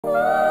Hey,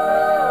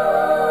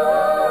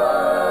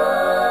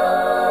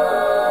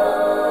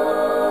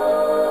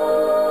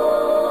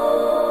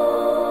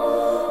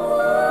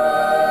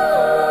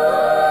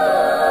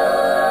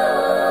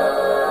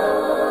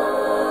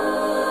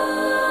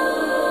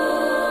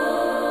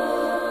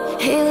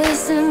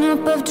 listen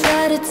up, I've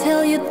tried to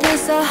tell you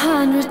this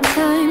 100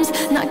 times.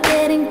 Not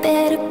getting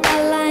better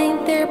by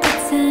lying there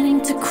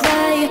pretending to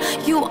cry.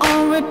 You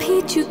on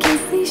repeat, you can't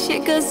see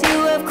shit cause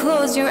you have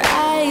closed your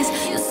eyes.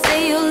 You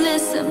say you'll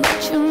listen,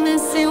 but you're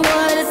missing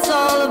what it's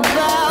all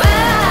about.